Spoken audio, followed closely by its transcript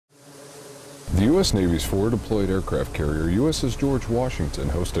The U.S. Navy's forward-deployed aircraft carrier, USS George Washington,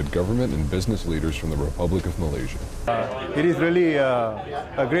 hosted government and business leaders from the Republic of Malaysia. It is really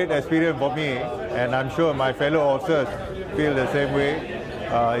a great experience for me, and I'm sure my fellow officers feel the same way.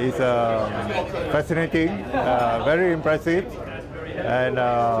 It's fascinating, very impressive, and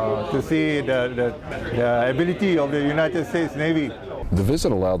to see the ability of the United States Navy. The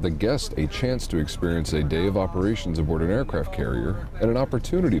visit allowed the guests a chance to experience a day of operations aboard an aircraft carrier and an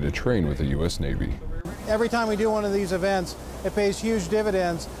opportunity to train with the U.S. Navy. Every time we do one of these events, it pays huge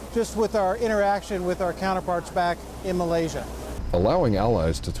dividends just with our interaction with our counterparts back in Malaysia. Allowing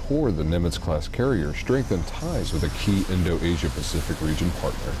allies to tour the Nimitz-class carrier strengthened ties with a key Indo-Asia Pacific region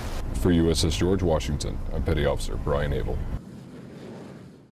partner. For USS George Washington, I'm Petty Officer Brian Abel.